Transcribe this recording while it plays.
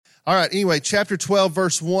All right, anyway, chapter 12,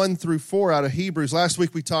 verse 1 through 4 out of Hebrews. Last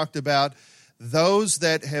week we talked about those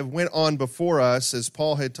that have went on before us, as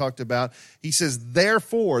Paul had talked about. He says,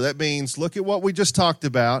 therefore, that means, look at what we just talked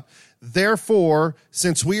about. Therefore,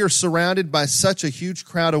 since we are surrounded by such a huge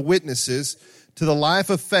crowd of witnesses to the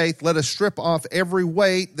life of faith, let us strip off every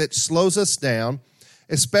weight that slows us down,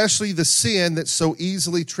 especially the sin that so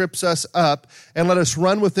easily trips us up, and let us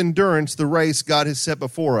run with endurance the race God has set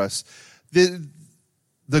before us.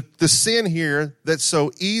 The sin here that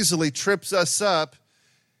so easily trips us up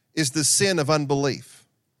is the sin of unbelief.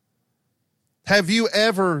 Have you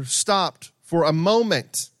ever stopped for a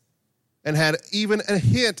moment and had even a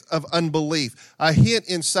hint of unbelief, a hint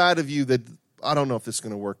inside of you that, I don't know if this is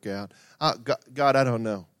going to work out. God, I don't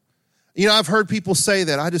know. You know, I've heard people say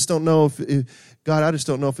that. I just don't know God, I just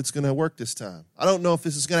don't know if it's going to work this time. I don't know if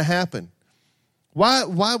this is going to happen. Why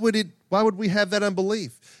would we have that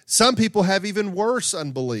unbelief? Some people have even worse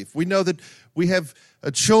unbelief. We know that we have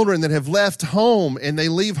children that have left home and they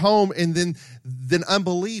leave home, and then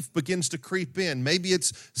unbelief begins to creep in. Maybe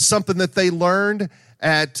it's something that they learned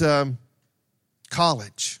at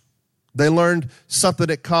college. They learned something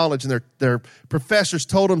at college, and their professors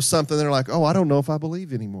told them something. And they're like, oh, I don't know if I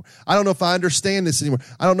believe anymore. I don't know if I understand this anymore.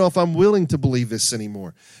 I don't know if I'm willing to believe this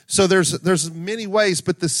anymore. So there's many ways,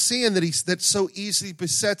 but the sin that so easily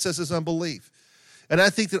besets us is unbelief. And I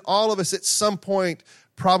think that all of us at some point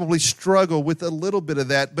probably struggle with a little bit of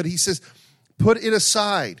that. But he says, put it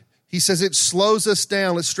aside. He says it slows us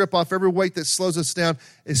down. Let's strip off every weight that slows us down,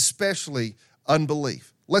 especially unbelief.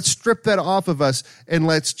 Let's strip that off of us, and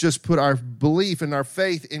let's just put our belief and our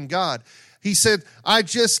faith in God. He said, I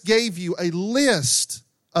just gave you a list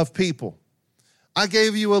of people. I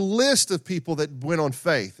gave you a list of people that went on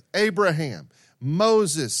faith. Abraham,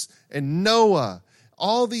 Moses, and Noah.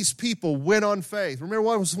 All these people went on faith. Remember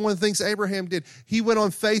what was one of the things Abraham did? He went on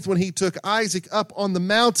faith when he took Isaac up on the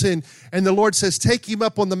mountain, and the Lord says, take him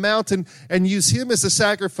up on the mountain and use him as a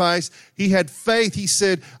sacrifice. He had faith. He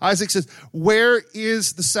said, Isaac says, where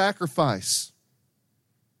is the sacrifice?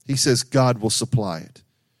 He says, God will supply it.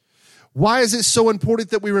 Why is it so important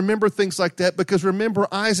that we remember things like that? Because remember,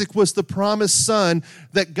 Isaac was the promised son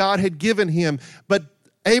that God had given him, but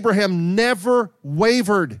Abraham never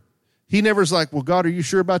wavered. He never was like, well, God, are you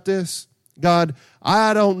sure about this? God,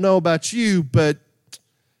 I don't know about you, but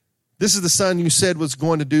this is the son you said was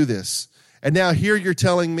going to do this. And now here you're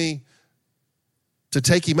telling me to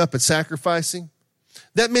take him up and sacrifice him?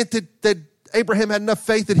 That meant that Abraham had enough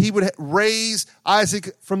faith that he would raise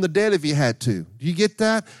Isaac from the dead if he had to. Do you get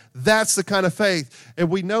that? That's the kind of faith. And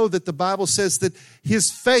we know that the Bible says that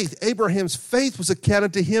his faith, Abraham's faith, was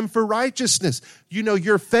accounted to him for righteousness. You know,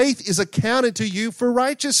 your faith is accounted to you for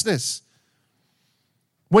righteousness.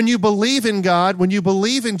 When you believe in God, when you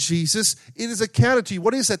believe in Jesus, it is accounted to you.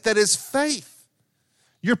 What is that? That is faith.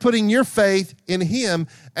 You're putting your faith in him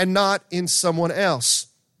and not in someone else.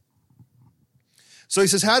 So he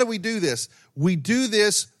says, how do we do this? We do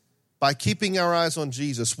this by keeping our eyes on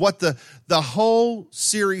Jesus. What the whole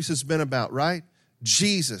series has been about, right?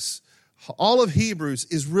 Jesus. All of Hebrews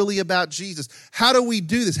is really about Jesus. How do we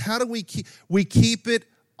do this? How do we keep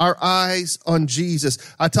our eyes on Jesus?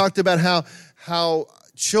 I talked about how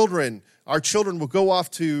our children will go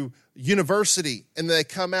off to university and they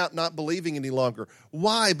come out not believing any longer.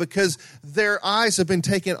 Why? Because their eyes have been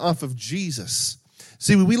taken off of Jesus.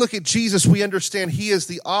 See, when we look at Jesus, we understand he is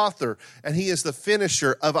the author and he is the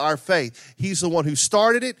finisher of our faith. He's the one who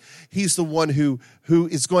started it. He's the one who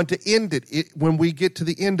is going to end it when we get to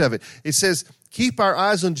the end of it. It says, keep our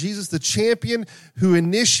eyes on Jesus, the champion who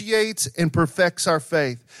initiates and perfects our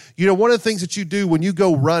faith. You know, one of the things that you do when you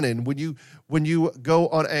go running, when you go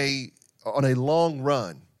on a long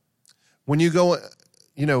run, when you go,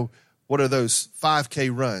 you know, what are those 5K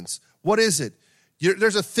runs? What is it?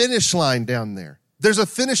 There's a finish line down there. There's a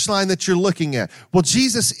finish line that you're looking at. Well,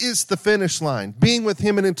 Jesus is the finish line. Being with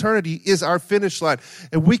him in eternity is our finish line.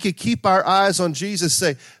 And we could keep our eyes on Jesus,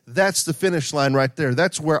 say, that's the finish line right there.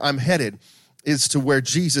 That's where I'm headed, is to where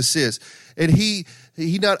Jesus is. And he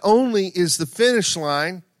not only is the finish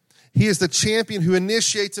line, he is the champion who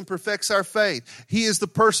initiates and perfects our faith. He is the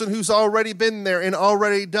person who's already been there and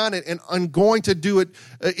already done it and going to do it,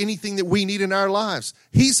 anything that we need in our lives.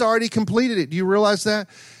 He's already completed it. Do you realize that?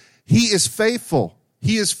 He is faithful.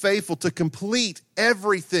 He is faithful to complete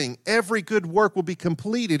everything. Every good work will be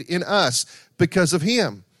completed in us because of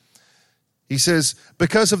him. He says,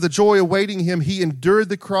 because of the joy awaiting him, he endured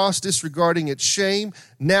the cross, disregarding its shame.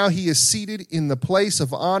 Now he is seated in the place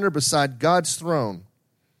of honor beside God's throne.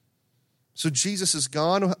 So Jesus has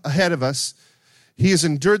gone ahead of us. He has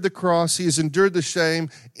endured the cross. He has endured the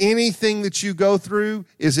shame. Anything that you go through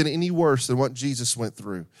isn't any worse than what Jesus went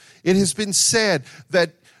through. It has been said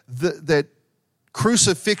that that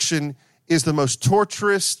crucifixion is the most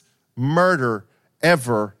torturous murder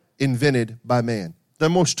ever invented by man. The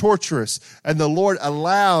most torturous. And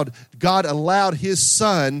God allowed his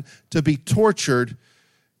son to be tortured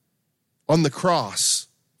on the cross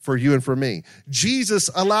for you and for me. Jesus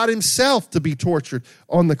allowed himself to be tortured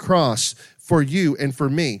on the cross for you and for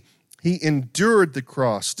me. He endured the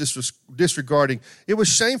cross, disregarding. It was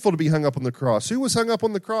shameful to be hung up on the cross. Who was hung up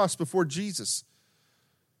on the cross before Jesus?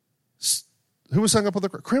 Who was hung up on the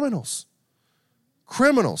cross?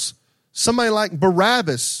 Criminals. Somebody like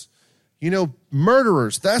Barabbas,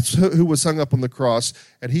 murderers. That's who was hung up on the cross.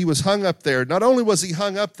 And he was hung up there. Not only was he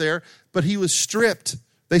hung up there, but he was stripped.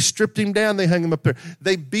 They stripped him down. They hung him up there.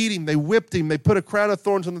 They beat him. They whipped him. They put a crown of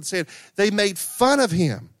thorns on his head. They made fun of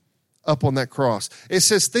him up on that cross. It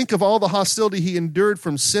says, think of all the hostility he endured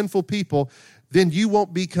from sinful people, then you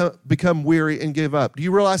won't become weary and give up. Do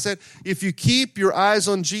you realize that? If you keep your eyes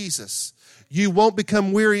on Jesus, you won't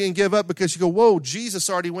become weary and give up because you go, whoa, Jesus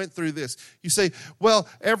already went through this. You say, well,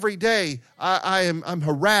 every day I'm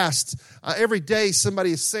harassed. Every day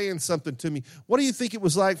somebody is saying something to me. What do you think it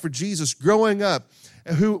was like for Jesus growing up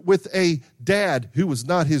with a dad who was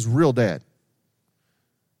not his real dad?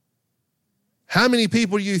 How many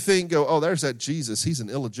people do you think go, oh, there's that Jesus. He's an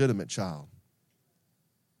illegitimate child.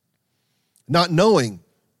 Not knowing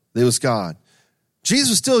it was God.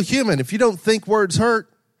 Jesus was still human. If you don't think words hurt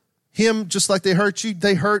him just like they hurt you,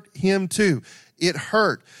 they hurt him too. It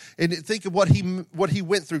hurt. And think of what he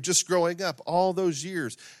went through just growing up, all those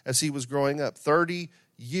years as he was growing up, 30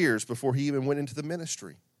 years before he even went into the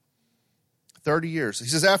ministry. 30 years. He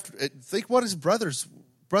says, think what his brothers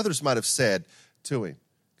might have said to him.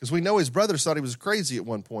 Because we know his brothers thought he was crazy at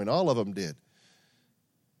one point. All of them did.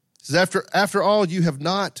 He says, after all, you have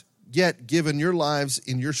not yet given your lives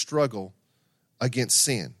in your struggle against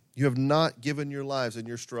sin. You have not given your lives in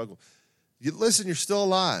your struggle. Listen, you're still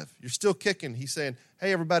alive. You're still kicking. He's saying,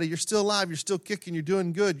 hey, everybody, you're still alive. You're still kicking. You're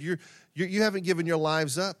doing good. You haven't given your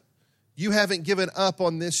lives up. You haven't given up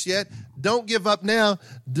on this yet. Don't give up now.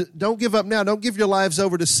 Don't give up now. Don't give your lives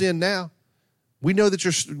over to sin now. I know that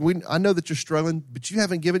you're struggling, but you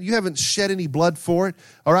haven't shed any blood for it.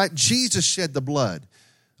 All right? Jesus shed the blood.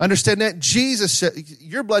 Understand that?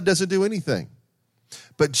 Your blood doesn't do anything.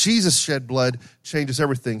 But Jesus shed blood changes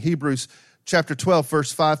everything. Hebrews chapter 12,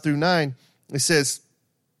 verse 5 through 9, it says,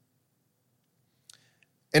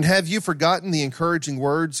 and have you forgotten the encouraging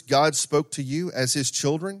words God spoke to you as his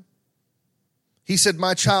children? He said,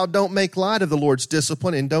 my child, don't make light of the Lord's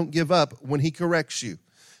discipline and don't give up when he corrects you.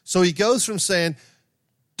 So he goes from saying,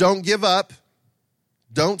 don't give up,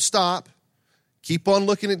 don't stop, keep on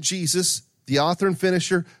looking at Jesus, the author and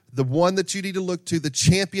finisher, the one that you need to look to, the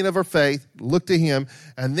champion of our faith, look to him.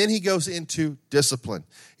 And then he goes into discipline.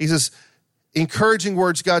 He says, encouraging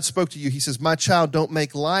words God spoke to you. He says, my child, don't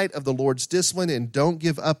make light of the Lord's discipline and don't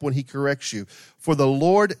give up when he corrects you. For the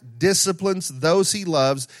Lord disciplines those he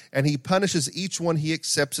loves and he punishes each one he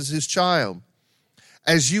accepts as his child.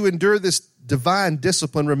 As you endure this divine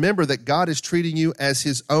discipline, remember that God is treating you as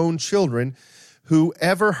his own children. Who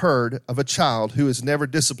ever heard of a child who is never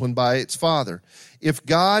disciplined by its father? If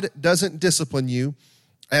God doesn't discipline you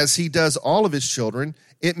as he does all of his children,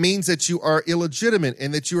 it means that you are illegitimate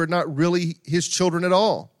and that you are not really his children at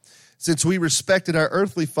all. Since we respected our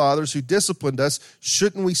earthly fathers who disciplined us,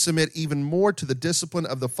 shouldn't we submit even more to the discipline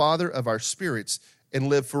of the Father of our spirits and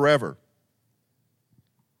live forever?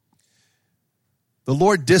 The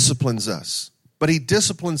Lord disciplines us, but he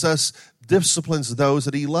disciplines those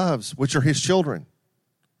that he loves, which are his children.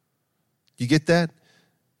 You get that?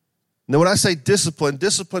 Now, when I say discipline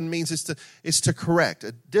means it's to correct.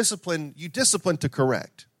 You discipline to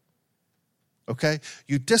correct. Okay?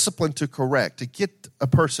 You discipline to correct, to get a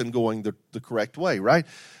person going the correct way, right?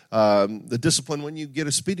 The discipline when you get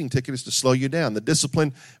a speeding ticket is to slow you down. The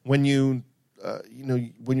discipline when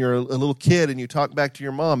when you're a little kid and you talk back to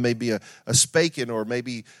your mom, maybe a spanking, or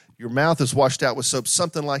maybe your mouth is washed out with soap,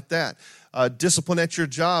 something like that. Discipline at your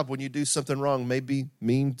job when you do something wrong maybe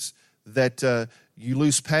means that you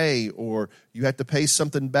lose pay or you have to pay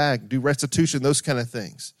something back, do restitution, those kind of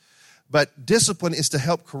things. But discipline is to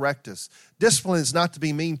help correct us. Discipline is not to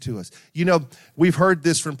be mean to us. We've heard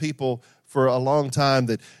this from people for a long time,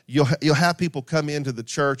 that you'll have people come into the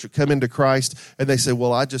church or come into Christ and they say,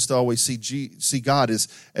 well, I just always see God as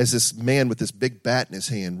this man with this big bat in his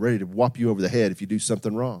hand ready to whop you over the head if you do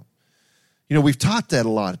something wrong. We've taught that a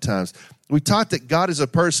lot of times. We taught that God is a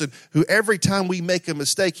person who every time we make a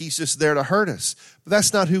mistake, he's just there to hurt us. But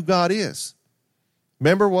that's not who God is.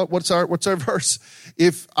 Remember what's our verse?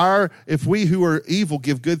 If we who are evil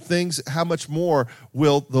give good things, how much more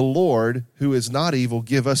will the Lord, who is not evil,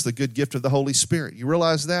 give us the good gift of the Holy Spirit? You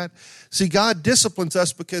realize that? See, God disciplines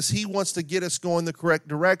us because he wants to get us going the correct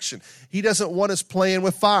direction. He doesn't want us playing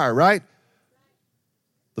with fire, right?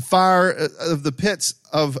 The fire of the pits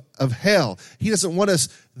of hell. He doesn't want us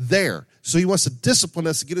there. So he wants to discipline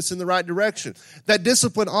us to get us in the right direction. That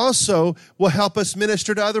discipline also will help us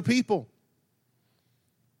minister to other people.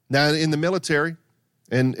 Now, in the military,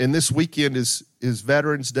 and this weekend is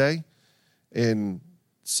Veterans Day, and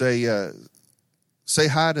say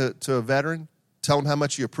hi to a veteran. Tell them how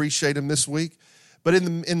much you appreciate them this week. But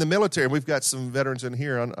in the military, we've got some veterans in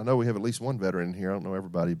here. I know we have at least one veteran in here. I don't know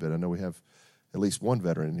everybody, but I know we have at least one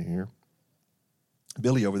veteran in here.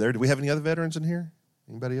 Billy over there. Do we have any other veterans in here?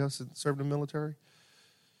 Anybody else that served in the military?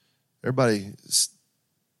 Everybody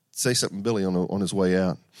say something to Billy on his way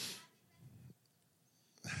out.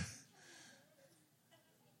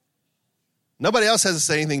 Nobody else has to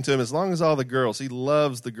say anything to him as long as all the girls. He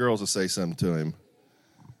loves the girls to say something to him.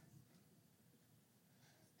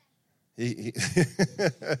 You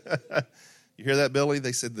hear that, Billy?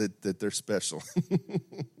 They said that they're special.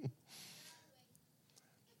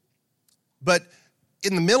 But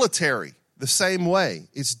in the military, the same way.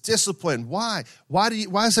 It's discipline. Why? Why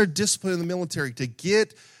is there discipline in the military? To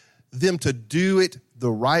get them to do it the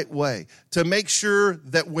right way, to make sure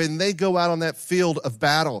that when they go out on that field of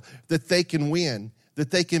battle, that they can win, that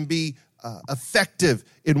they can be effective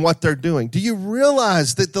in what they're doing. Do you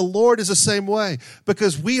realize that the Lord is the same way?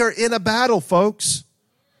 Because we are in a battle, folks.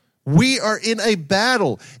 We are in a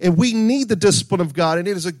battle, and we need the discipline of God, and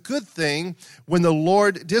it is a good thing when the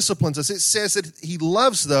Lord disciplines us. It says that he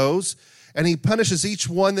loves those, and he punishes each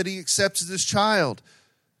one that he accepts as his child.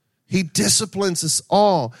 He disciplines us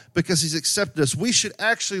all because he's accepted us. We should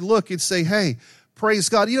actually look and say, hey, praise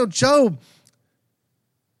God. You know,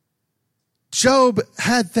 Job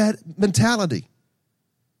had that mentality.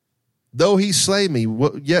 Though he slay me,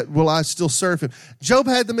 yet will I still serve him. Job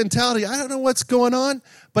had the mentality, I don't know what's going on,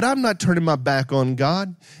 but I'm not turning my back on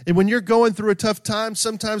God. And when you're going through a tough time,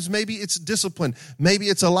 sometimes maybe it's discipline. Maybe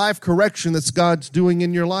it's a life correction that God's doing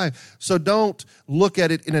in your life. So don't look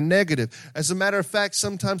at it in a negative. As a matter of fact,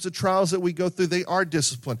 sometimes the trials that we go through, they are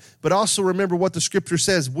discipline. But also remember what the scripture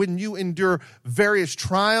says. When you endure various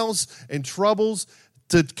trials and troubles,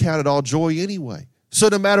 to count it all joy anyway. So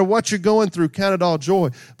no matter what you're going through, count it all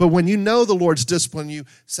joy. But when you know the Lord's disciplining you,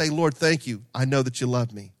 say, Lord, thank you. I know that you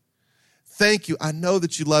love me. Thank you. I know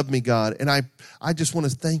that you love me, God. And I just want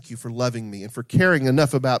to thank you for loving me and for caring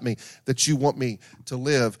enough about me that you want me to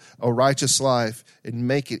live a righteous life and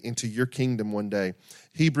make it into your kingdom one day.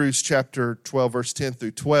 Hebrews chapter 12, verse 10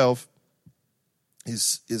 through 12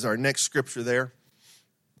 is our next scripture there.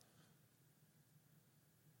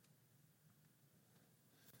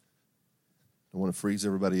 I want to freeze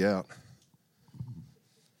everybody out.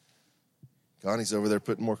 Connie's over there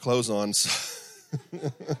putting more clothes on. So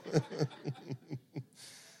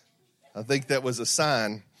I think that was a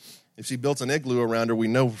sign. If she built an igloo around her, we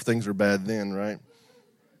know things are bad then, right?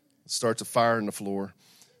 It starts a fire in the floor.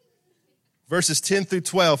 Verses 10 through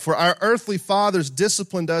 12. For our earthly fathers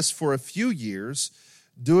disciplined us for a few years,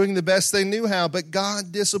 doing the best they knew how, but God's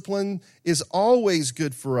discipline is always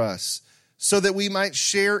good for us, so that we might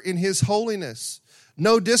share in his holiness.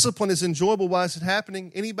 No discipline is enjoyable while it's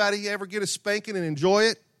happening. Anybody ever get a spanking and enjoy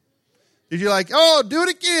it? Did you like, oh, do it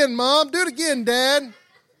again, Mom. Do it again, Dad.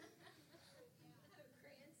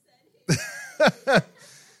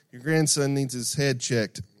 Your grandson needs his head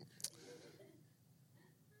checked.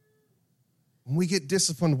 When we get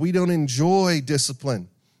disciplined, we don't enjoy discipline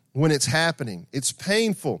when it's happening. It's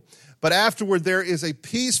painful. But afterward, there is a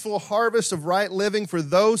peaceful harvest of right living for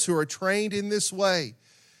those who are trained in this way.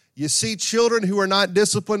 You see children who are not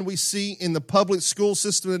disciplined, we see in the public school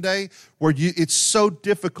system today, where it's so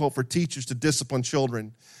difficult for teachers to discipline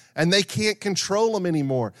children. And they can't control them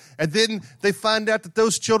anymore. And then they find out that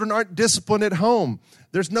those children aren't disciplined at home.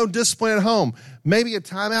 There's no discipline at home. Maybe a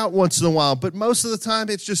timeout once in a while, but most of the time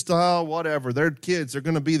it's just, oh, whatever. They're kids. They're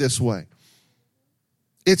going to be this way.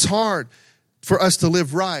 It's hard for us to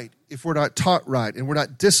live right if we're not taught right and we're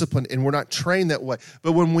not disciplined and we're not trained that way.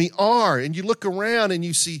 But when we are, and you look around and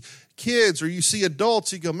you see kids or you see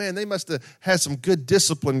adults, you go, man, they must have had some good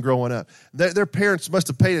discipline growing up. Their parents must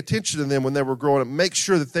have paid attention to them when they were growing up, make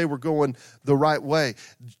sure that they were going the right way.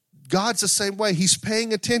 God's the same way. He's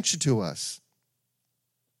paying attention to us.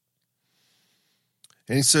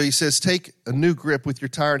 And so he says, take a new grip with your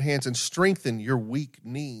tired hands and strengthen your weak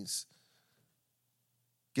knees.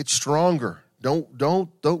 Get stronger.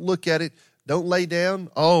 Don't look at it Don't lay down.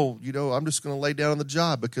 Oh, I'm just going to lay down on the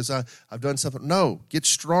job because I've done something. No, get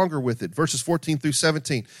stronger with it. Verses 14 through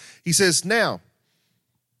 17. He says,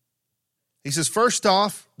 first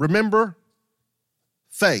off, remember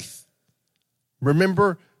faith.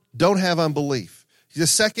 Remember, don't have unbelief. He says,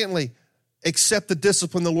 secondly, accept the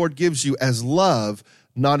discipline the Lord gives you as love,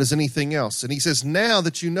 not as anything else. And he says, now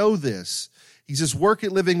that you know this, he says, work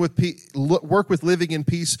with living in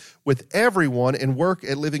peace with everyone and work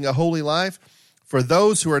at living a holy life. For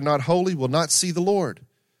those who are not holy will not see the Lord.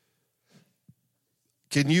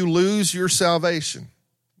 Can you lose your salvation?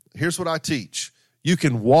 Here's what I teach. You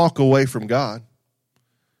can walk away from God,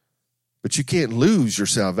 but you can't lose your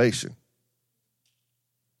salvation.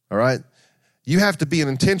 All right? You have to be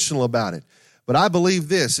intentional about it. But I believe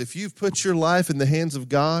this, if you've put your life in the hands of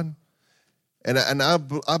God, and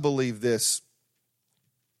I believe this,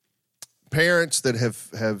 parents that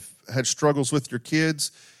have had struggles with your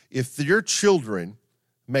kids, if your children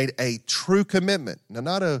made a true commitment, now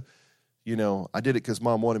not I did it because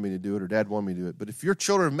mom wanted me to do it or dad wanted me to do it, but if your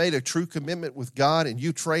children made a true commitment with God and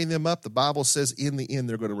you train them up, the Bible says in the end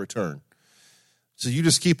they're going to return. So you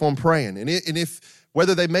just keep on praying. And if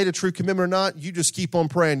whether they made a true commitment or not, you just keep on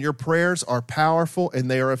praying. Your prayers are powerful and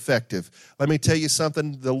they are effective. Let me tell you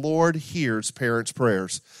something. The Lord hears parents'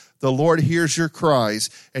 prayers. The Lord hears your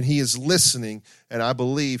cries, and he is listening, and I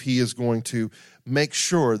believe he is going to make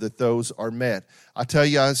sure that those are met. I tell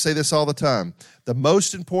you, I say this all the time. The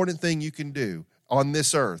most important thing you can do on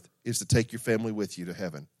this earth is to take your family with you to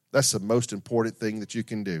heaven. That's the most important thing that you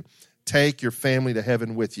can do. Take your family to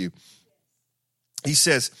heaven with you. He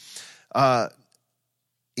says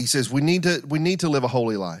we need to live a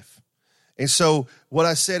holy life. And so what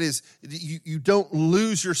I said is you don't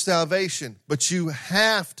lose your salvation, but you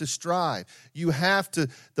have to strive. The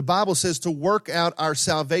Bible says to work out our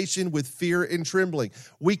salvation with fear and trembling.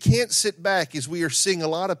 We can't sit back, as we are seeing a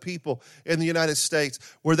lot of people in the United States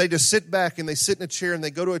where they just sit back and they sit in a chair and they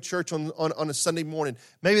go to a church on a Sunday morning.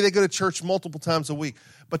 Maybe they go to church multiple times a week,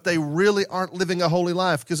 but they really aren't living a holy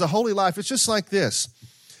life, because a holy life is just like this.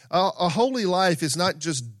 A holy life is not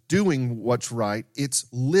just doing what's right, it's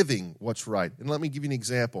living what's right. And let me give you an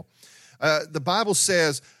example. The Bible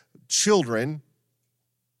says children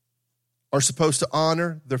are supposed to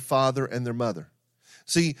honor their father and their mother.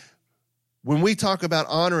 See, when we talk about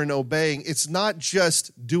honor and obeying, it's not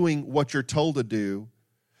just doing what you're told to do.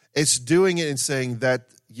 It's doing it and saying that,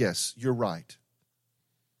 yes, you're right.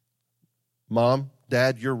 Mom,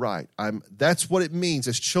 Dad, you're right. That's what it means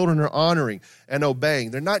as children are honoring and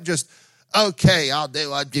obeying. They're not just, okay, I'll do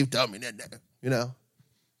what you tell me.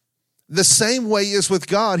 The same way is with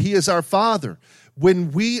God. He is our Father.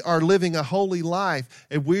 When we are living a holy life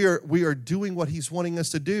and we are doing what he's wanting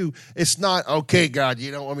us to do, it's not, okay, God,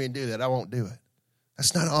 you don't want me to do that. I won't do it.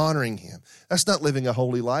 That's not honoring him. That's not living a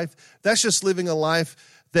holy life. That's just living a life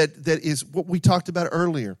that is what we talked about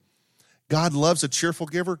earlier. God loves a cheerful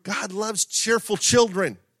giver. God loves cheerful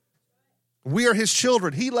children. We are his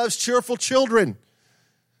children. He loves cheerful children.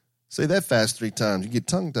 Say that fast 3 times. You get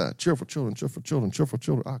tongue-tied. Cheerful children, cheerful children, cheerful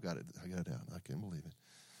children. Oh, I got it out. I can't believe it.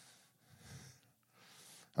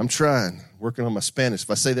 I'm trying, working on my Spanish. If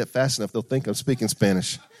I say that fast enough, they'll think I'm speaking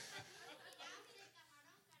Spanish.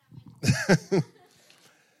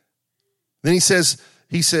 Then he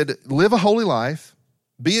said, live a holy life.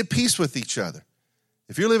 Be at peace with each other.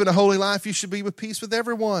 If you're living a holy life, you should be with peace with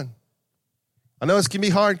everyone. I know it can be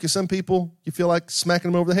hard because some people, you feel like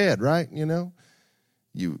smacking them over the head, right?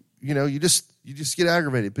 You just get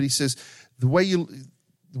aggravated. But he says the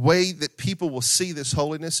way that people will see this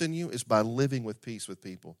holiness in you is by living with peace with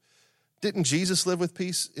people. Didn't Jesus live with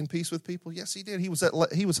peace with people? Yes, he did. He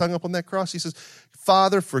was hung up on that cross. He says,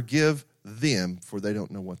 Father, forgive them, for they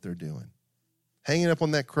don't know what they're doing. Hanging up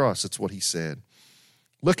on that cross, that's what he said.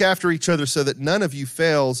 Look after each other so that none of you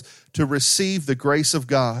fails to receive the grace of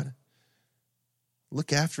God.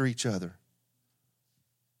 Look after each other.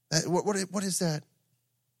 What is that?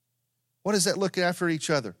 What is that, looking after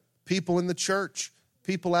each other? People in the church,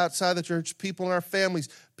 people outside the church, people in our families,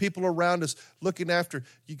 people around us looking after.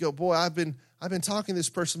 You go, boy, I've been talking to this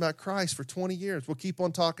person about Christ for 20 years. We'll keep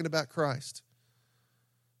on talking about Christ.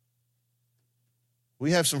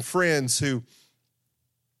 We have some friends who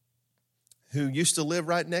used to live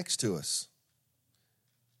right next to us.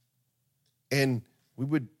 And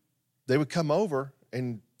they would come over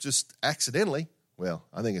and just accidentally, well,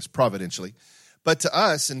 I think it's providentially, but to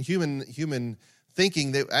us in human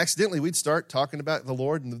thinking, that accidentally we'd start talking about the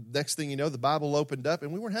Lord, and the next thing you know, the Bible opened up,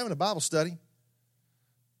 and we weren't having a Bible study.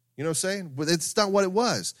 You know what I'm saying? But it's not what it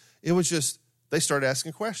was. It was just they started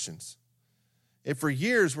asking questions. And for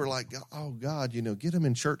years, we're like, oh, God, get them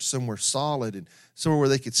in church somewhere solid and somewhere where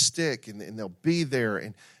they could stick and they'll be there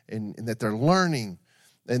and that they're learning.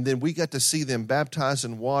 And then we got to see them baptized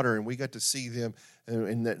in water, and we got to see them,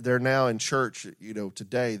 and they're now in church,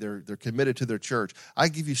 today. They're committed to their church. I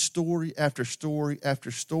give you story after story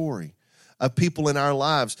after story of people in our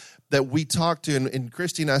lives that we talk to. And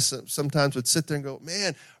Christy and I sometimes would sit there and go,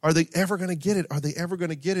 man, are they ever going to get it? Are they ever going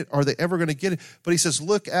to get it? Are they ever going to get it? But he says,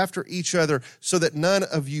 look after each other so that none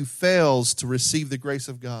of you fails to receive the grace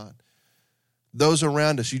of God. Those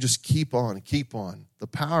around us, you just keep on, keep on. The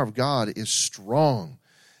power of God is strong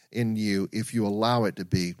in you if you allow it to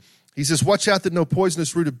be. He says, watch out that no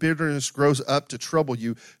poisonous root of bitterness grows up to trouble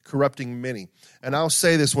you, corrupting many. And I'll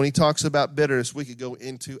say this, when he talks about bitterness, we could go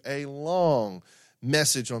into a long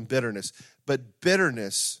message on bitterness. But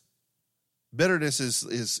bitterness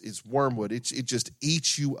is wormwood. It just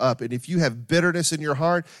eats you up. And if you have bitterness in your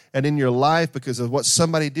heart and in your life because of what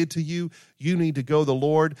somebody did to you, you need to go to the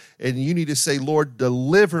Lord and you need to say, Lord,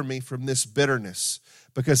 deliver me from this bitterness.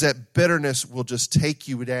 Because that bitterness will just take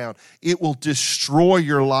you down. It will destroy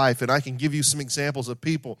your life. And I can give you some examples of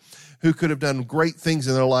people who could have done great things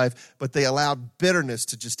in their life, but they allowed bitterness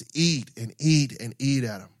to just eat and eat and eat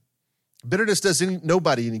at them. Bitterness does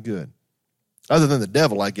nobody any good, other than the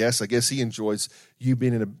devil, I guess. I guess he enjoys you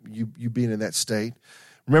being in that state.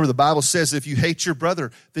 Remember, the Bible says if you hate your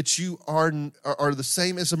brother, that you are the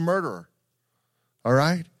same as a murderer. All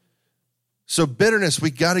right? So bitterness, we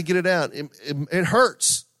got to get it out. It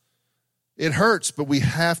hurts. It hurts, but we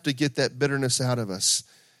have to get that bitterness out of us.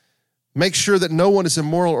 Make sure that no one is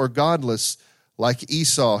immoral or godless like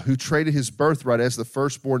Esau, who traded his birthright as the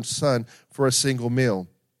firstborn son for a single meal.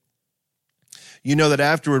 You know that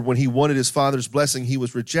afterward, when he wanted his father's blessing, he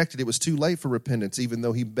was rejected. It was too late for repentance, even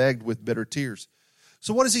though he begged with bitter tears.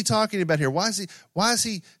 So what is he talking about here? Why is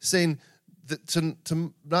he saying to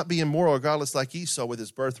not be immoral or godless like Esau with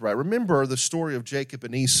his birthright? Remember the story of Jacob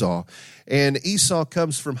and Esau. And Esau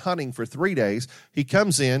comes from hunting for 3 days. He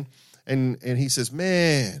comes in and he says,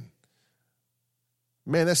 man,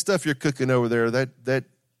 that stuff you're cooking over there, and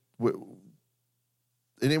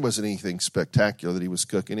it wasn't anything spectacular that he was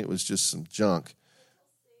cooking. It was just some junk.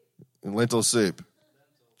 And lentil soup.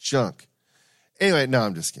 Junk. Anyway, no,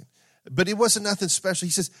 I'm just kidding. But it wasn't nothing special.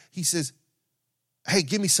 He says, hey,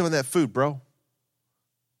 give me some of that food, bro.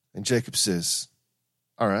 And Jacob says,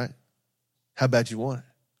 all right, how bad you want it?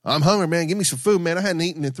 I'm hungry, man. Give me some food, man. I hadn't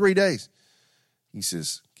eaten in 3 days. He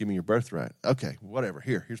says, give me your birthright. Okay, whatever.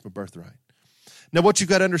 Here's my birthright. Now, what you've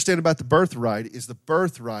got to understand about the birthright is the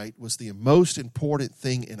birthright was the most important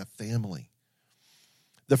thing in a family.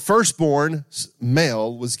 The firstborn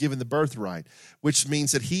male was given the birthright, which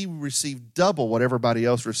means that he received double what everybody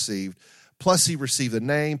else received. Plus, he received a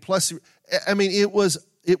name. It was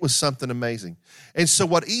something amazing. And so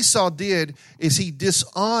what Esau did is he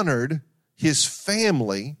dishonored his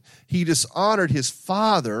family. He dishonored his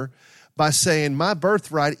father by saying, my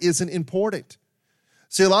birthright isn't important.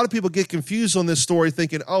 See, a lot of people get confused on this story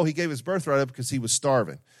thinking, oh, he gave his birthright up because he was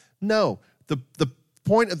starving. No, the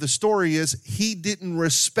point of the story is he didn't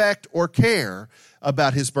respect or care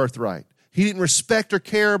about his birthright. He didn't respect or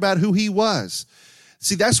care about who he was.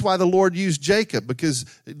 See, that's why the Lord used Jacob, because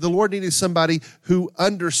the Lord needed somebody who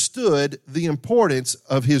understood the importance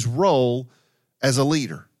of his role as a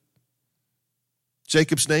leader.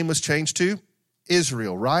 Jacob's name was changed to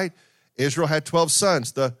Israel, right? Israel had 12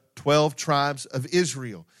 sons, the 12 tribes of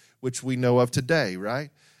Israel, which we know of today, right?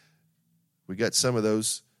 We got some of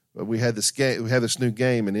those. We had this game. We had this new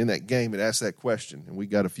game, and in that game, it asked that question, and we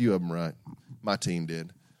got a few of them right. My team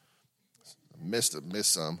did. Missed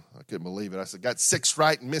some. I couldn't believe it. I said, got 6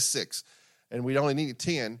 right and missed 6. And we only needed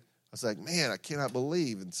 10. I was like, man, I cannot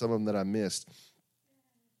believe in some of them that I missed.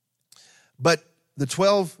 But the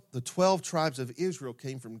 12 tribes of Israel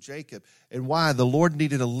came from Jacob. And why? The Lord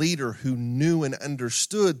needed a leader who knew and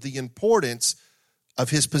understood the importance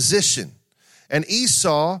of his position. And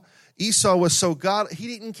Esau was so God, he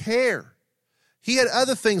didn't care. He had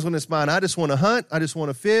other things on his mind. I just want to hunt. I just want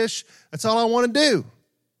to fish. That's all I want to do.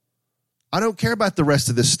 I don't care about the rest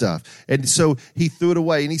of this stuff. And so he threw it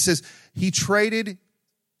away. And he says he traded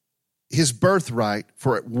his birthright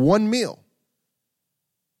for one meal.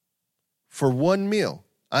 For one meal.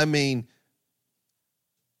 I mean,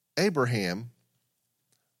 Abraham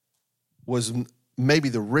was maybe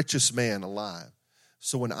the richest man alive.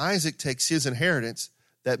 So when Isaac takes his inheritance,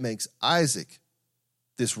 that makes Isaac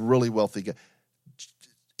this really wealthy guy.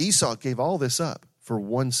 Esau gave all this up for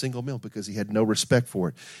one single meal because he had no respect for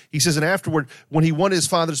it. He says, and afterward, when he wanted his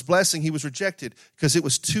father's blessing, he was rejected because it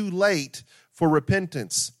was too late for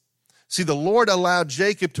repentance. See, the Lord allowed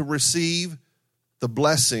Jacob to receive the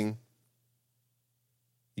blessing.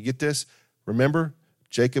 You get this? Remember,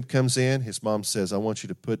 Jacob comes in. His mom says, I want you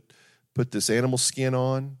to put this animal skin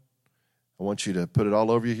on. I want you to put it all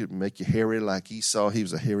over you, make you hairy like Esau. He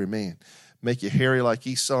was a hairy man. Make you hairy like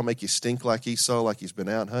Esau, make you stink like Esau, like he's been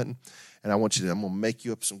out hunting. And I'm going to make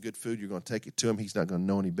you up some good food. You're going to take it to him. He's not going to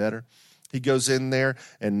know any better. He goes in there,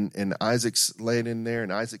 and Isaac's laying in there,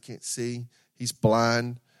 and Isaac can't see. He's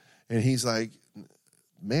blind. And he's like,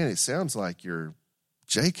 man, it sounds like you're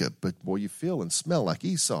Jacob, but boy, you feel and smell like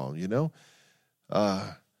Esau, you know?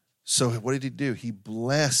 So what did he do? He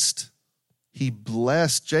blessed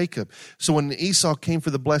Jacob. So when Esau came for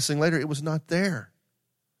the blessing later, it was not there.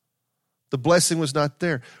 The blessing was not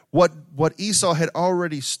there. What Esau had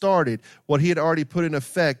already started, what he had already put in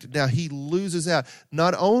effect, now he loses out.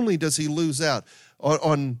 Not only does he lose out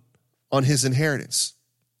on his inheritance,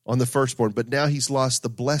 on the firstborn, but now he's lost the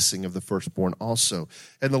blessing of the firstborn also.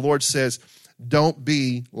 And the Lord says, don't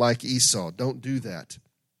be like Esau. Don't do that.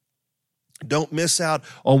 Don't miss out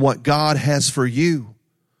on what God has for you,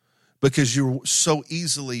 because you're so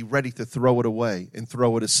easily ready to throw it away and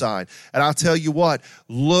throw it aside. And I'll tell you what,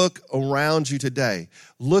 look around you today.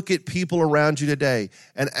 Look at people around you today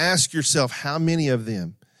and ask yourself, how many of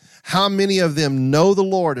them know the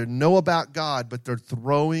Lord and know about God, but they're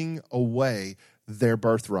throwing away their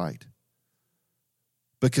birthright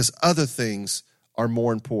because other things are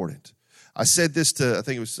more important. I said this to,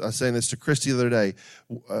 I was saying this to Christy the other day,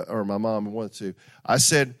 or my mom, one of the two. I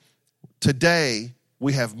said, today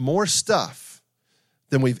we have more stuff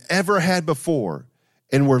than we've ever had before,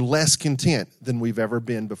 and we're less content than we've ever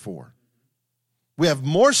been before. We have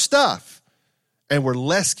more stuff, and we're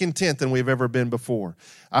less content than we've ever been before.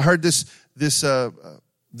 I heard this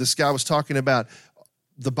guy was talking about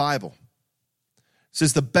the Bible. It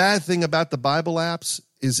says the bad thing about the Bible apps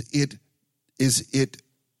is it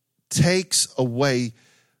takes away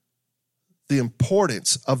the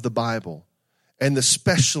importance of the Bible and the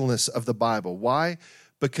specialness of the Bible. Why?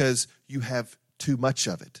 Because you have too much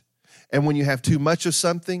of it. And when you have too much of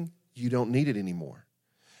something, you don't need it anymore.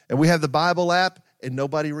 And we have the Bible app, and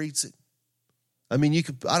nobody reads it. I mean,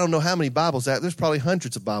 I don't know how many Bibles out. There's probably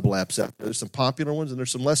hundreds of Bible apps out there. There's some popular ones, and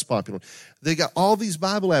there's some less popular ones. They got all these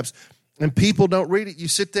Bible apps, and people don't read it. You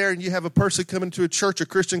sit there, and you have a person come into a church, a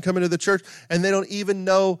Christian come into the church, and they don't even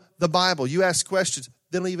know the Bible. You ask questions,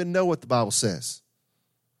 they don't even know what the Bible says.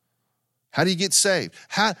 How do you get saved?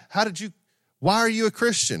 Why are you a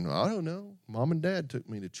Christian? I don't know. Mom and Dad took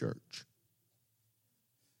me to church.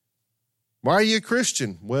 Why are you a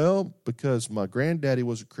Christian? Well, because my granddaddy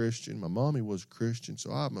was a Christian, my mommy was a Christian,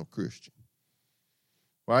 so I'm a Christian.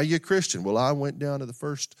 Why are you a Christian? Well, I went down to the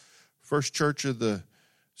first church of the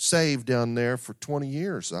saved down there for 20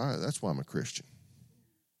 years. That's why I'm a Christian.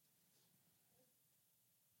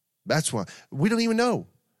 That's why. We don't even know.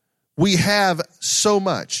 We have so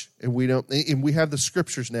much, and we have the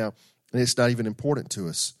scriptures now, and it's not even important to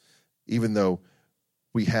us, even though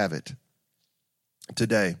we have it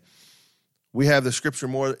today. We have the scripture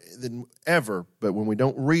more than ever, but when we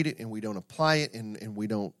don't read it and we don't apply it and we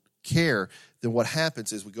don't care, then what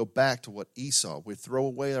happens is we go back to what Esau, we throw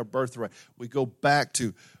away our birthright. We go back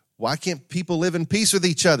to, why can't people live in peace with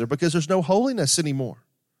each other? Because there's no holiness anymore.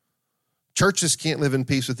 Churches can't live in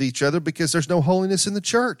peace with each other because there's no holiness in the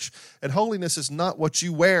church. And holiness is not what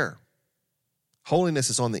you wear. Holiness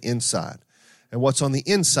is on the inside. And what's on the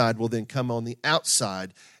inside will then come on the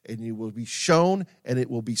outside, and you will be shown, and it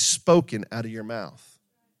will be spoken out of your mouth.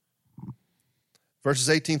 Verses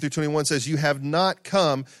 18 through 21 says, you have not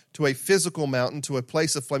come to a physical mountain, to a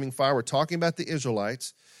place of flaming fire. We're talking about the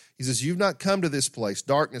Israelites. He says, you've not come to this place,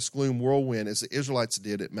 darkness, gloom, whirlwind, as the Israelites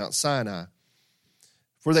did at Mount Sinai.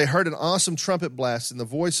 For they heard an awesome trumpet blast, and the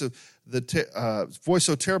voice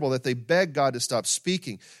so terrible that they begged God to stop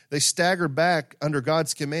speaking. They staggered back under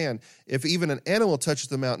God's command. If even an animal touches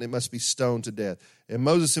the mountain, it must be stoned to death. And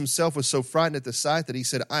Moses himself was so frightened at the sight that he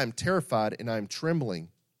said, I am terrified and I am trembling.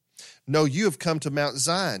 No, you have come to Mount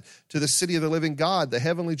Zion, to the city of the living God, the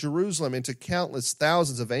heavenly Jerusalem, and to countless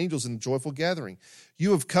thousands of angels in joyful gathering.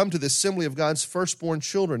 You have come to the assembly of God's firstborn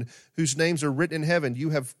children, whose names are written in heaven.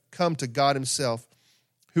 You have come to God himself,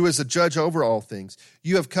 who is a judge over all things.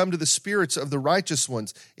 You have come to the spirits of the righteous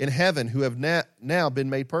ones in heaven, who have now been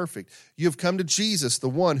made perfect. You have come to Jesus, the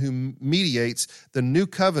one who mediates the new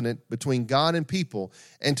covenant between God and people,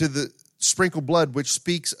 and to the sprinkled blood which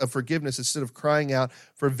speaks of forgiveness instead of crying out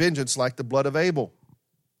for vengeance like the blood of Abel.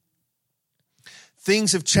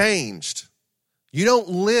 Things have changed. You don't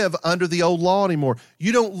live under the old law anymore.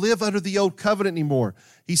 You don't live under the old covenant anymore.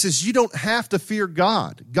 He says you don't have to fear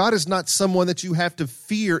God. God is not someone that you have to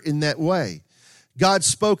fear in that way. God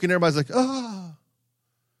spoke and everybody's like, oh.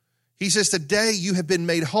 He says, today you have been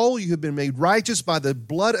made whole, you have been made righteous by the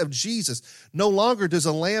blood of Jesus. No longer does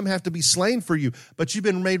a lamb have to be slain for you, but you've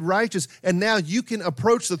been made righteous, and now you can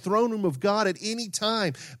approach the throne room of God at any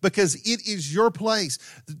time because it is your place.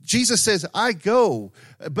 Jesus says, I go,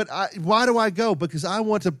 but why do I go? Because I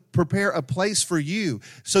want to prepare a place for you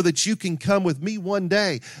so that you can come with me one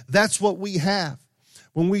day. That's what we have.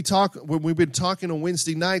 When we've been talking on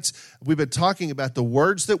Wednesday nights, we've been talking about the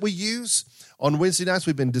words that we use. On Wednesday nights,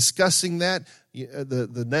 we've been discussing that.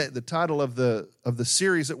 The title of the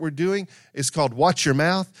series that we're doing is called Watch Your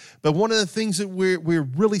Mouth. But one of the things that we're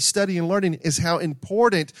really studying and learning is how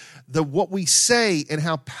important what we say and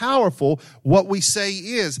how powerful what we say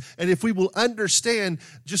is. And if we will understand,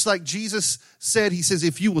 just like Jesus said, he says,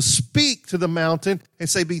 if you will speak to the mountain and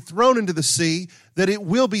say, be thrown into the sea, that it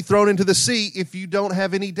will be thrown into the sea if you don't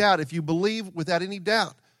have any doubt, if you believe without any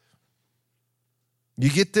doubt. You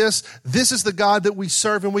get this? This is the God that we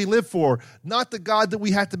serve and we live for. Not the God that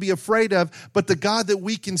we have to be afraid of, but the God that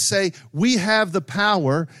we can say, we have the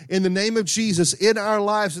power in the name of Jesus in our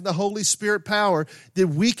lives, in the Holy Spirit power, that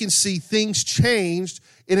we can see things changed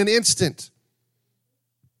in an instant.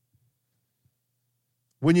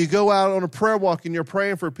 When you go out on a prayer walk and you're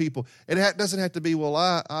praying for people, it doesn't have to be, well,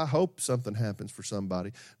 I hope something happens for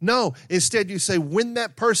somebody. No, instead you say, when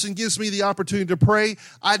that person gives me the opportunity to pray,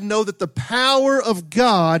 I know that the power of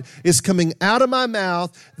God is coming out of my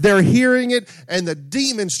mouth. They're hearing it, and the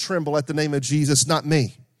demons tremble at the name of Jesus, not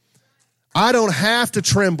me. I don't have to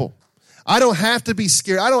tremble. I don't have to be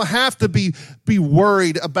scared. I don't have to be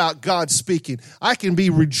worried about God speaking. I can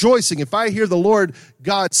be rejoicing. If I hear the Lord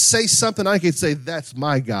God say something, I can say, that's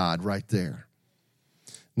my God right there.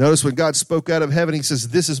 Notice when God spoke out of heaven, he says,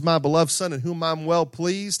 this is my beloved Son in whom I'm well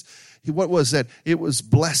pleased. What was that? It was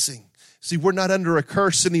blessing. See, we're not under a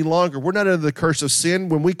curse any longer. We're not under the curse of sin.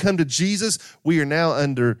 When we come to Jesus, we are now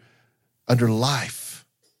under life.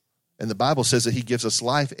 And the Bible says that he gives us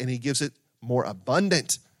life, and he gives it more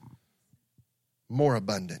abundant. More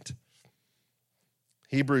abundant.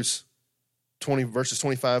 Hebrews 20, verses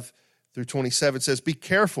 25 through 27 says, be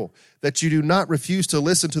careful that you do not refuse to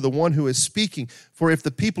listen to the one who is speaking. For if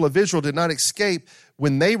the people of Israel did not escape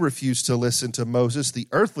when they refused to listen to Moses, the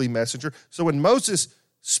earthly messenger, so when Moses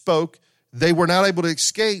spoke, they were not able to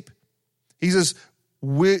escape. He says,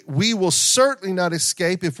 we will certainly not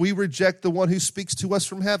escape if we reject the one who speaks to us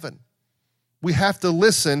from heaven. We have to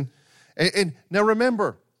listen. And now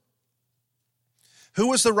remember, who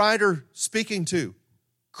was the writer speaking to?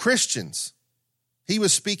 Christians. He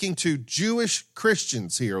was speaking to Jewish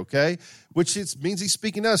Christians here, okay? Which means he's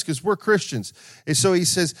speaking to us because we're Christians. And so he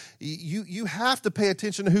says, you have to pay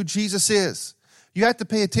attention to who Jesus is. You have to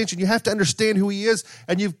pay attention. You have to understand who he is,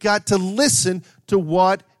 and you've got to listen to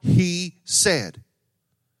what he said.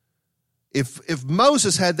 If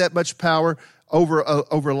Moses had that much power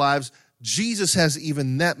over lives, Jesus has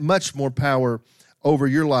even that much more power over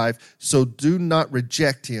your life, so do not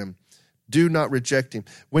reject him. Do not reject him.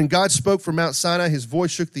 When God spoke from Mount Sinai, his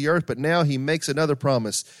voice shook the earth, but now he makes another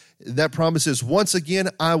promise. That promise is, once again,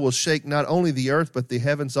 I will shake not only the earth, but the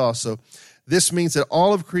heavens also. This means that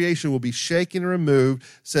all of creation will be shaken and removed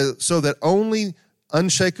so that only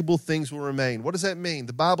unshakable things will remain. What does that mean?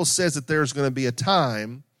 The Bible says that there's going to be a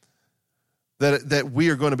time that we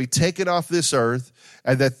are going to be taken off this earth,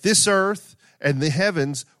 and that this earth and the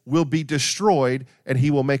heavens will be destroyed, and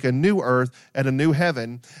he will make a new earth and a new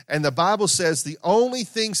heaven. And the Bible says the only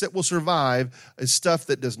things that will survive is stuff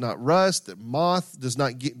that does not rust, that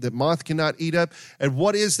moth cannot eat up. And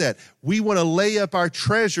what is that? We want to lay up our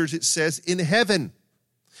treasures, it says, in heaven.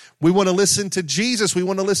 We want to listen to Jesus. We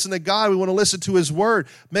want to listen to God. We want to listen to his word.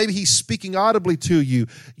 Maybe he's speaking audibly to you.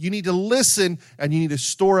 You need to listen, and you need to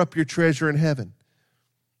store up your treasure in heaven.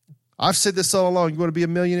 I've said this all along. You want to be a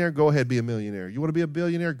millionaire? Go ahead, be a millionaire. You want to be a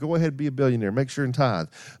billionaire? Go ahead, be a billionaire. Make sure and tithe.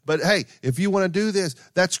 But hey, if you want to do this,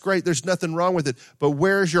 that's great. There's nothing wrong with it. But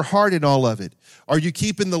where is your heart in all of it? Are you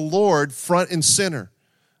keeping the Lord front and center?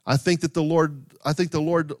 I think the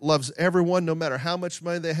Lord loves everyone no matter how much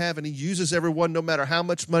money they have, and he uses everyone no matter how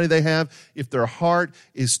much money they have if their heart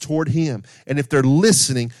is toward him and if they're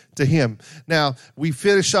listening to him. Now, we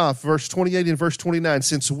finish off verse 28 and verse 29.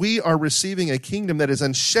 Since we are receiving a kingdom that is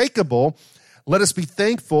unshakable, let us be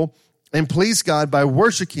thankful and please God by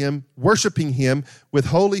worshiping him with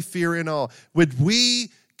holy fear and awe. Would we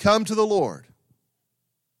come to the Lord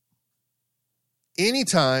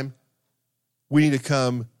anytime we need to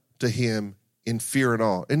come to him in fear and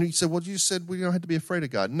awe? And you said, well, you said we don't have to be afraid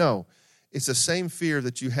of God. No, it's the same fear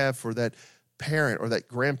that you have for that parent or that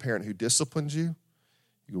grandparent who disciplines you.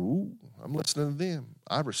 You go, ooh, I'm listening to them.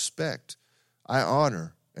 I respect, I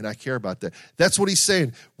honor And I care about that. That's what he's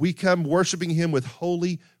saying. We come worshiping him with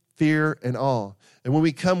holy fear and awe. And when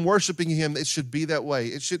we come worshiping him, it should be that way.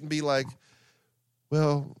 It shouldn't be like,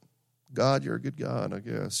 well, God, you're a good God, I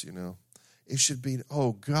guess, It should be,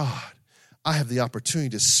 oh, God, I have the opportunity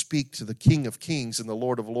to speak to the King of Kings and the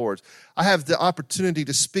Lord of Lords. I have the opportunity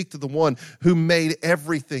to speak to the one who made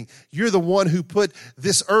everything. You're the one who put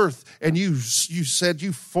this earth, and you said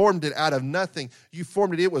you formed it out of nothing. You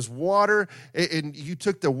formed it. It was water, and you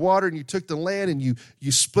took the water, and you took the land, and you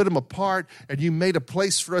split them apart, and you made a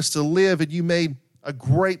place for us to live, and you made a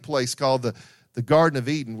great place called the Garden of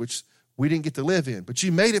Eden, which we didn't get to live in. But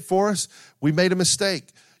you made it for us. We made a mistake.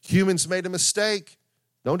 Humans made a mistake.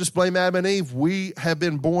 Don't just blame Adam and Eve. We have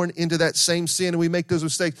been born into that same sin, and we make those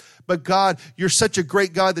mistakes. But God, you're such a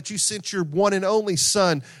great God that you sent your one and only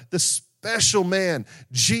Son, the special man,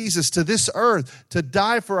 Jesus, to this earth to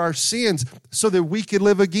die for our sins so that we could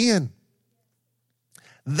live again.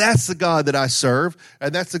 That's the God that I serve,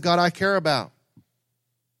 and that's the God I care about.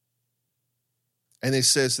 And he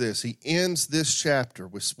says this. He ends this chapter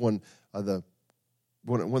with one of the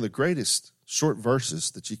greatest short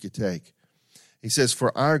verses that you could take. He says,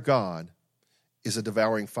 for our God is a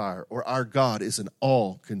devouring fire, or our God is an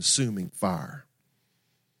all-consuming fire.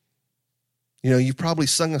 You probably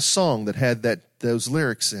sung a song that had those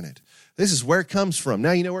lyrics in it. This is where it comes from.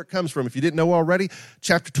 Now you know where it comes from. If you didn't know already,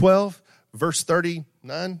 chapter 12, verse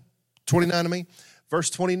 29, verse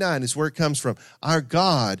 29 is where it comes from. Our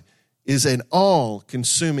God is an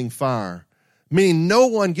all-consuming fire, meaning no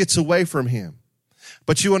one gets away from him.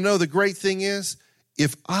 But you want to know the great thing is,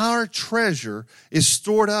 if our treasure is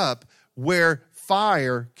stored up where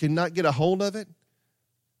fire cannot get a hold of it,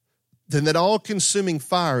 then that all-consuming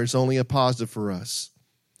fire is only a positive for us.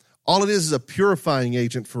 All it is a purifying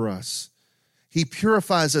agent for us. He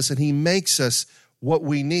purifies us and he makes us what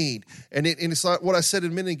we need. And it's like what I said a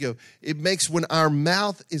minute ago. It makes when our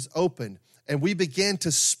mouth is open and we begin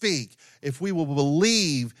to speak, if we will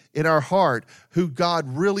believe in our heart who God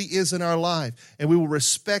really is in our life, and we will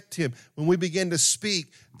respect him, when we begin to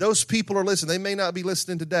speak, those people are listening. They may not be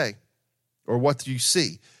listening today or what you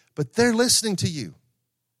see, but they're listening to you.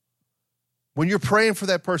 When you're praying for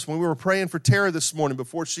that person, when we were praying for Tara this morning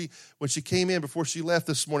when she came in, before she left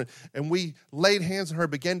this morning, and we laid hands on her,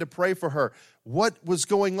 began to pray for her, what was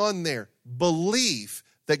going on there? Belief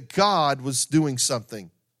that God was doing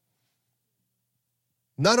something.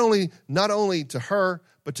 Not only to her,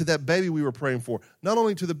 but to that baby we were praying for. Not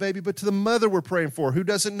only to the baby, but to the mother we're praying for who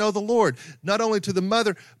doesn't know the Lord. Not only to the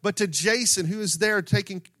mother, but to Jason, who is there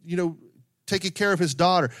taking care of his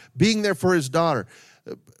daughter, being there for his daughter.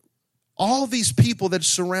 All these people that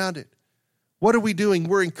surround it. What are we doing?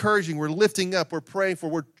 We're encouraging, we're lifting up, we're praying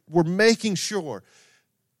for, we're making sure.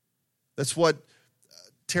 That's what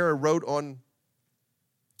Tara wrote on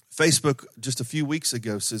Facebook just a few weeks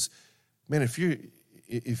ago. Says, man,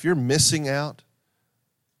 if you're missing out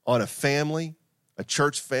on a family, a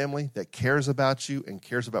church family that cares about you and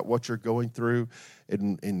cares about what you're going through,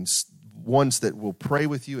 and ones that will pray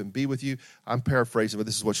with you and be with you, I'm paraphrasing, but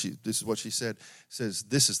this is what she said. Says,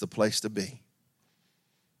 this is the place to be.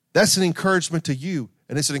 That's an encouragement to you,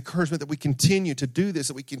 and it's an encouragement that we continue to do this,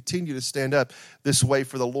 that we continue to stand up this way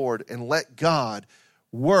for the Lord and let God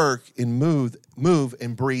work and move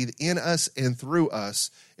and breathe in us and through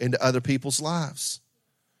us into other people's lives.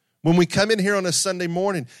 When we come in here on a Sunday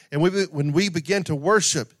morning and when we begin to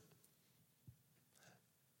worship,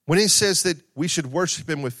 when he says that we should worship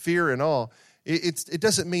him with fear and awe, it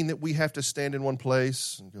doesn't mean that we have to stand in one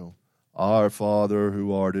place and go, our Father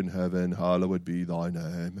who art in heaven, hallowed be thy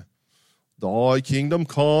name. Thy kingdom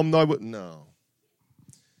come, thy will. No.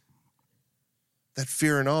 That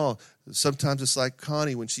fear and awe, sometimes it's like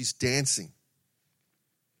Connie when she's dancing.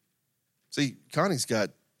 See, Connie's got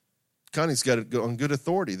it on good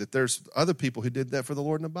authority that there's other people who did that for the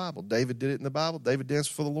Lord in the Bible. David did it in the Bible. David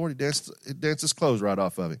danced for the Lord. He danced his clothes right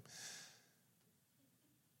off of him.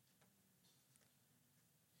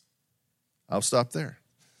 I'll stop there.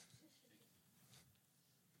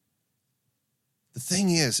 The thing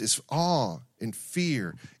is awe and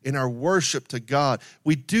fear in our worship to God.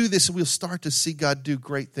 We do this and we'll start to see God do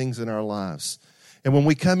great things in our lives. And when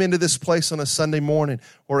we come into this place on a Sunday morning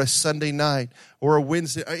or a Sunday night or a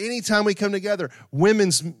Wednesday, or anytime we come together,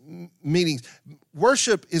 women's meetings,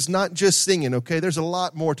 worship is not just singing, okay? There's a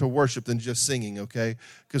lot more to worship than just singing, okay?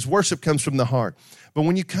 Because worship comes from the heart. But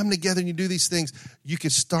when you come together and you do these things, you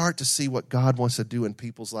can start to see what God wants to do in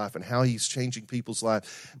people's life and how he's changing people's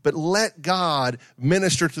life. But let God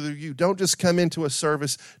minister to you. Don't just come into a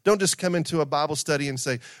service. Don't just come into a Bible study and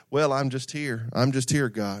say, well, I'm just here. I'm just here,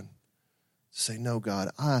 God. Say, no, God,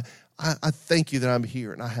 I thank you that I'm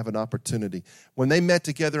here and I have an opportunity. When they met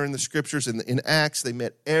together in the scriptures, in Acts, they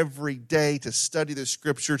met every day to study the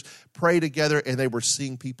scriptures, pray together, and they were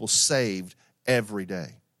seeing people saved every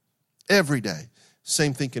day. Every day.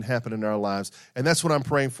 Same thing can happen in our lives. And that's what I'm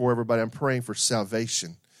praying for, everybody. I'm praying for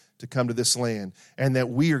salvation to come to this land, and that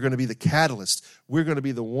we are going to be the catalyst. We're going to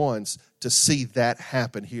be the ones to see that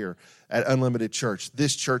happen here at Unlimited Church,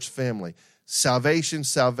 this church family. Salvation,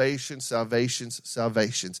 salvation, salvations,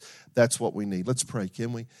 salvations. That's what we need. Let's pray,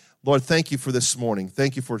 can we? Lord, thank you for this morning.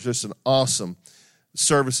 Thank you for just an awesome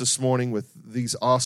service this morning with these awesome